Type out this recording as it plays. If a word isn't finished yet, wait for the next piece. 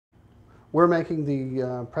We're making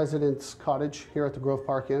the President's Cottage here at the Grove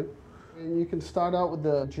Park Inn. And you can start out with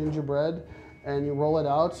the gingerbread and you roll it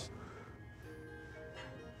out.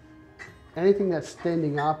 Anything that's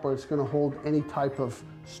standing up or it's going to hold any type of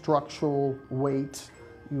structural weight,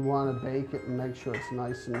 you want to bake it and make sure it's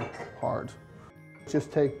nice and hard.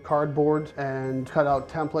 Just take cardboard and cut out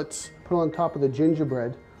templates, put it on top of the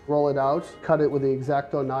gingerbread, roll it out, cut it with the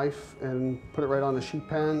X-Acto knife and put it right on the sheet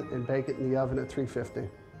pan and bake it in the oven at 350.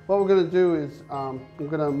 What we're going to do is I'm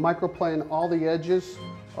going to microplane all the edges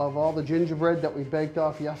of all the gingerbread that we baked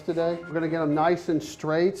off yesterday. We're going to get them nice and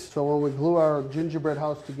straight, so when we glue our gingerbread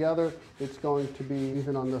house together, it's going to be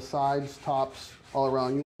even on the sides, tops, all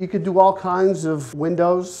around. You could do all kinds of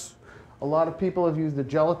windows. A lot of people have used the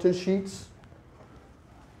gelatin sheets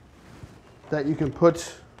that you can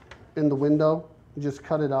put in the window. You just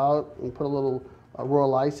cut it out and put a little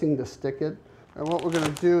royal icing to stick it. And what we're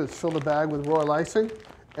going to do is fill the bag with royal icing.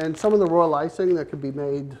 And some of the royal icing that could be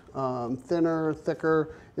made thinner,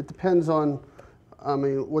 thicker. It depends on,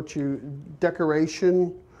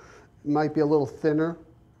 decoration might be a little thinner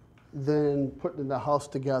than putting the house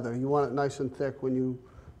together. You want it nice and thick when you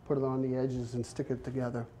put it on the edges and stick it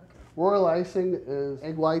together. Royal icing is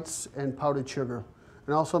egg whites and powdered sugar.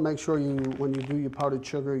 And also make sure when you do your powdered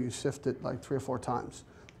sugar, you sift it like 3 or 4 times.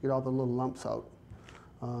 Get all the little lumps out.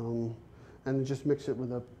 And just mix it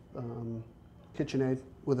with a KitchenAid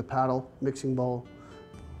with a paddle, mixing bowl.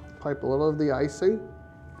 Pipe a little of the icing.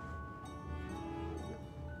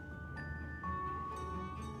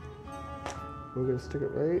 We're going to stick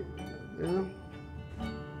it right there.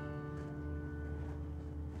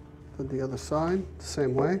 Put the other side the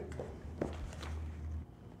same way.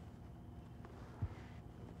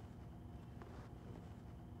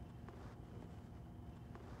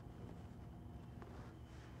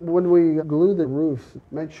 When we glue the roof,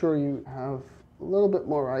 make sure you have a little bit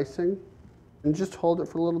more icing and just hold it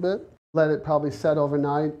for a little bit. Let it probably set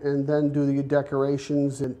overnight and then do the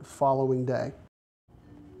decorations the following day.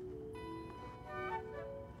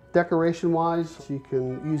 Decoration-wise, you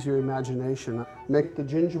can use your imagination. Make the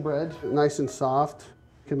gingerbread nice and soft.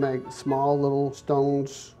 You can make small little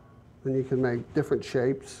stones and you can make different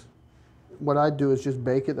shapes. What I do is just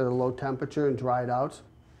bake it at a low temperature and dry it out.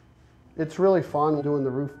 It's really fun doing the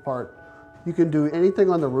roof part. You can do anything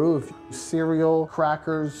on the roof. Cereal,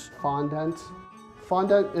 crackers, fondant.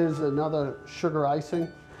 Fondant is another sugar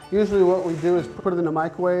icing. Usually what we do is put it in the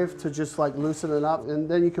microwave to just like loosen it up, and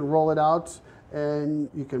then you can roll it out and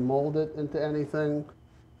you can mold it into anything.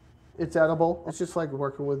 It's edible. It's just like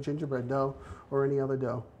working with gingerbread dough or any other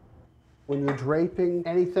dough. When you're draping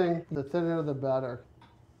anything, the thinner the better.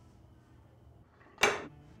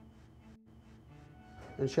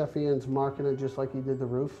 And Chef Ian's marking it just like he did the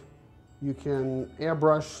roof. You can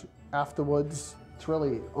airbrush afterwards. It's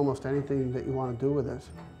really almost anything that you want to do with it.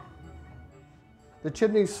 The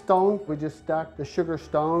chimney stone, we just stacked the sugar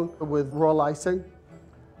stone with royal icing.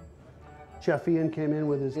 Chef Ian came in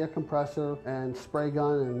with his air compressor and spray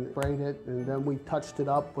gun and sprayed it, and then we touched it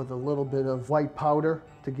up with a little bit of white powder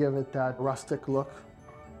to give it that rustic look.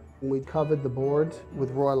 And we covered the board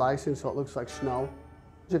with royal icing so it looks like snow.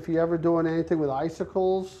 If you're ever doing anything with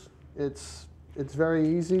icicles, it's very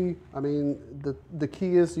easy. I mean, the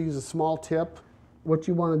key is to use a small tip. What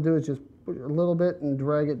you want to do is just put a little bit and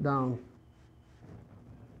drag it down.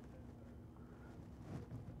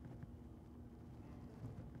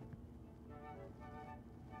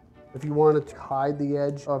 If you wanted to hide the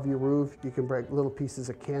edge of your roof, you can break little pieces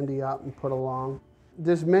of candy out and put along.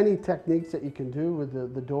 There's many techniques that you can do with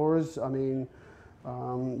the doors. I mean,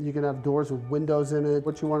 you can have doors with windows in it.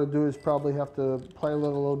 What you want to do is probably have to play a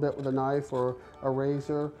little bit with a knife or a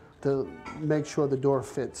razor to make sure the door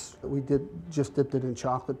fits. We just dipped it in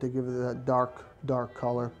chocolate to give it that dark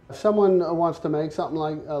color. If someone wants to make something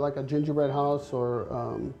like a gingerbread house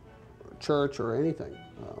or church or anything,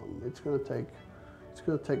 it's going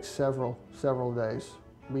to take several days,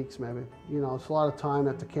 weeks maybe. You know, it's a lot of time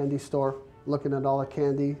at the candy store, looking at all the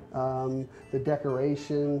candy, the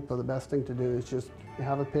decoration. So the best thing to do is just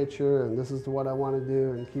have a picture and this is what I want to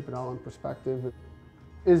do and keep it all in perspective.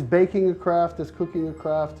 Is baking a craft? Is cooking a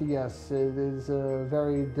craft? Yes, it is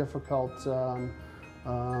very difficult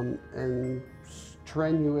and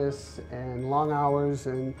strenuous and long hours,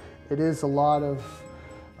 and it is a lot of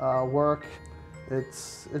work.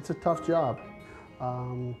 It's a tough job,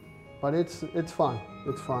 but it's fun.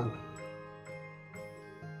 It's fun.